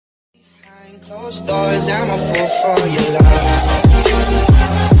Closed doors, I'm a fool for your love.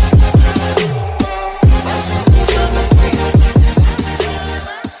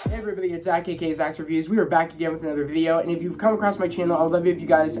 Hey everybody, it's Zach, aka Zach's Reviews. We are back again with another video, and if you've come across my channel, I would love it if you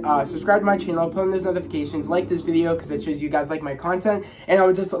guys subscribe to my channel, put on those notifications, like this video because that shows you guys like my content, and I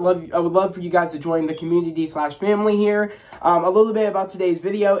would love for you guys to join the community / family here. A little bit about today's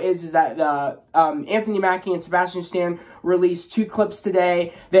video is that Anthony Mackie and Sebastian Stan released 2 clips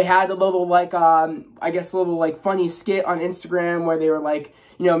today. They had a little like I guess a little like funny skit on Instagram where they were like,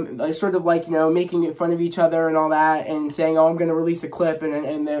 you know, sort of like, you know, making fun of each other and all that, and saying, oh, I'm going to release a clip,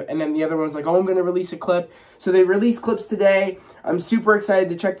 and then the other one's like, oh, I'm going to release a clip. So they released clips today. I'm super excited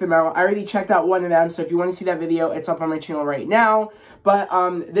to check them out. I already checked out one of them, so if you want to see that video, it's up on my channel right now. But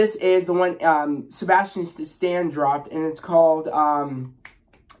this is the one Sebastian Stan dropped, and it's called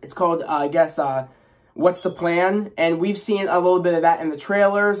I guess What's the Plan? And we've seen a little bit of that in the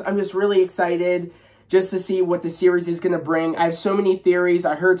trailers. I'm just really excited just to see what the series is going to bring. I have so many theories.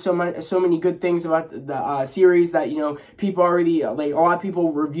 I heard so many good things about the series that, you know, people already, like, a lot of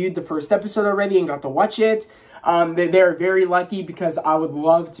people reviewed the first episode already and got to watch it. They're very lucky because I would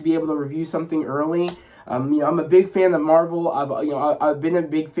love to be able to review something early. You know, I'm a big fan of Marvel. I've been a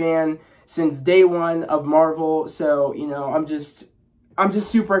big fan since day one of Marvel. So, you know, I'm just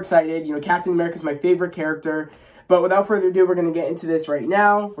super excited. You know, Captain America is my favorite character. But without further ado, we're going to get into this right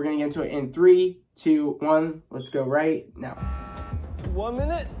now. We're going to get into it in 3, 2, 1. Let's go right now. 1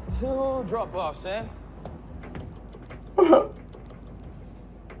 minute till drop off, Sam. I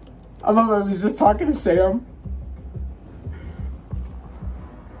love I was just talking to Sam.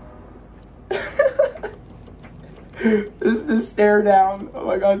 This stare down. Oh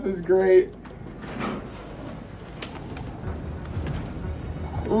my gosh, this is great.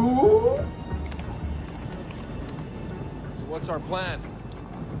 Ooh. So what's our plan?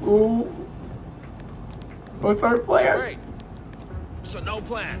 Ooh. What's our plan? Great. So no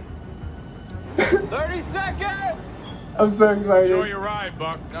plan. 30 seconds! I'm so excited. Enjoy your ride,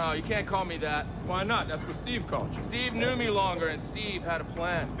 Buck. No, you can't call me that. Why not? That's what Steve called you. Steve knew me longer, and Steve had a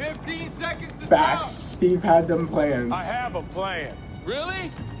plan. 15 seconds to Facts. drop. Steve had them plans. I have a plan.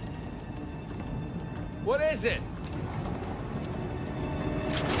 Really? What is it?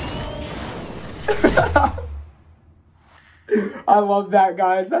 I love that,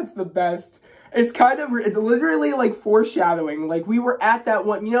 guys. That's the best. It's literally like foreshadowing. Like, we were at that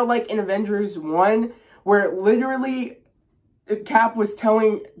one, you know, like in Avengers 1, where literally Cap was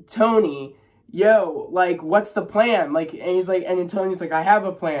telling Tony, yo, like, what's the plan? Like, and he's like, and then Tony's like, I have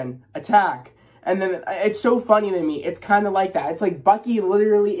a plan, attack. And then it's so funny to me. It's kind of like that. It's like Bucky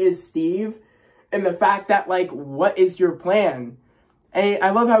literally is Steve, and the fact that, like, what is your plan? And I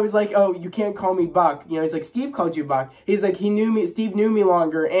love how he's like, oh, you can't call me Buck. You know, he's like, Steve called you Buck. He's like, Steve knew me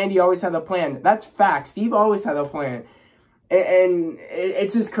longer, and he always had a plan. That's fact. Steve always had a plan. And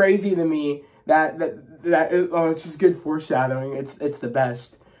it's just crazy to me that it's just good foreshadowing. It's the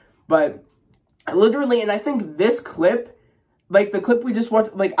best. But literally, and I think this clip, like the clip we just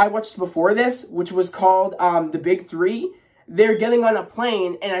watched, like I watched before this, which was called The Big Three, they're getting on a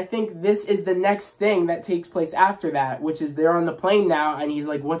plane, and I think this is the next thing that takes place after that, which is they're on the plane now, and he's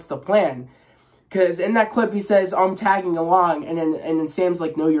like, what's the plan? Because in that clip, he says, I'm tagging along, and then Sam's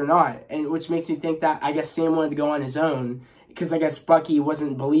like, no, you're not, and which makes me think that, I guess, Sam wanted to go on his own, because I guess Bucky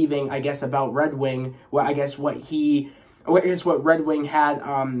wasn't believing, I guess, about Red Wing, well, I guess what Red Wing had,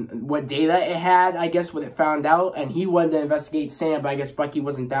 what data it had, I guess, what it found out, and he wanted to investigate Sam, but I guess Bucky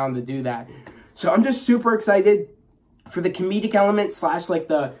wasn't down to do that. So I'm just super excited for the comedic element / like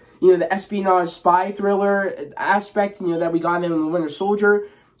the, you know, the espionage spy thriller aspect, you know, that we got in the Winter Soldier.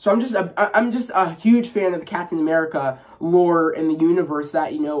 So I'm just a huge fan of the Captain America lore in the universe,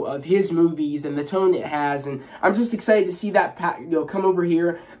 that, you know, of his movies and the tone it has, and I'm just excited to see that, you know, come over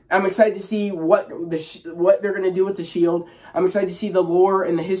here. I'm excited to see what they're gonna do with the shield. I'm excited to see the lore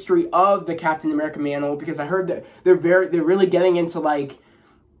and the history of the Captain America mantle, because I heard that they're really getting into, like,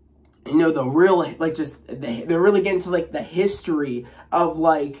 you know, the real, like, they're really getting to, like, the history of,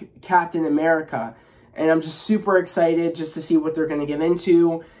 like, Captain America. And I'm just super excited just to see what they're going to get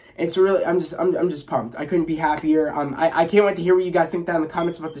into. It's really, I'm just pumped. I couldn't be happier. I can't wait to hear what you guys think down in the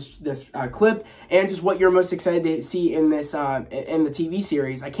comments about this clip, and just what you're most excited to see in this, in the TV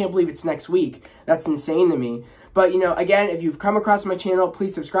series. I can't believe it's next week. That's insane to me. But, you know, again, if you've come across my channel,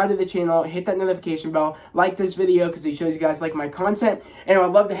 please subscribe to the channel, hit that notification bell, like this video because it shows you guys like my content, and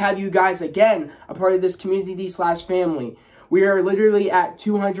I'd love to have you guys, again, a part of this community / family. We are literally at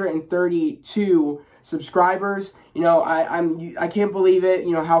 232 subscribers. You know, I can't believe it,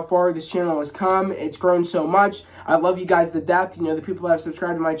 you know, how far this channel has come. It's grown so much. I love you guys to death, you know, the people that have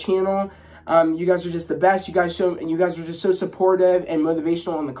subscribed to my channel. You guys are just the best. You guys are just so supportive and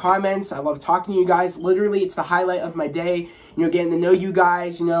motivational in the comments. I love talking to you guys. Literally, it's the highlight of my day. You know, getting to know you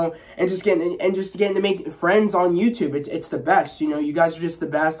guys, you know, and just getting to make friends on YouTube. It's the best. You know, you guys are just the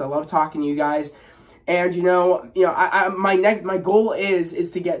best. I love talking to you guys. And my goal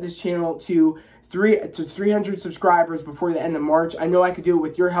is to get this channel to 300 subscribers before the end of March. I know I could do it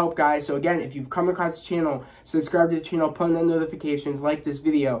with your help, guys. So again, if you've come across the channel, subscribe to the channel, put on the notifications, like this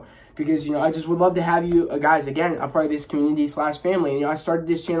video, because, you know, I just would love to have you guys, again, a part of this community / family. And, you know, I started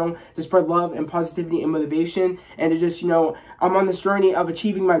this channel to spread love and positivity and motivation, and to just, you know, I'm on this journey of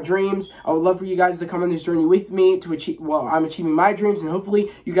achieving my dreams. I would love for you guys to come on this journey with me to achieve, well, I'm achieving my dreams, and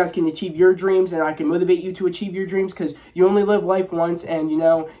hopefully you guys can achieve your dreams, and I can motivate you to achieve your dreams, because you only live life once, and, you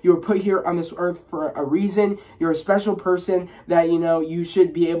know, you were put here on this earth for a reason. You're a special person that, you know, you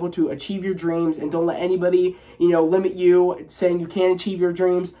should be able to achieve your dreams, and don't let anybody, you know, limit you, saying you can't achieve your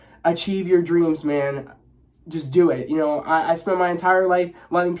dreams. Achieve your dreams, man. Just do it. You know, I spent my entire life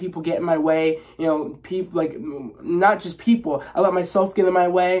letting people get in my way. You know, people, like, not just people. I let myself get in my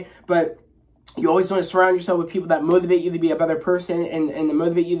way, but you always want to surround yourself with people that motivate you to be a better person, and to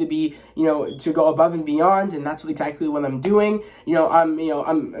motivate you to be, you know, to go above and beyond. And that's exactly what I'm doing. You know,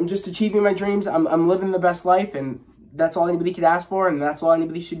 I'm just achieving my dreams. I'm living the best life, and that's all anybody could ask for, and that's all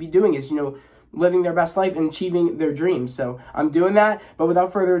anybody should be doing is, you know, living their best life and achieving their dreams. So I'm doing that. But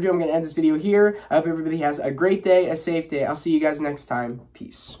without further ado, I'm going to end this video here. I hope everybody has a great day, a safe day. I'll see you guys next time.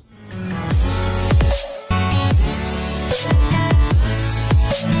 Peace.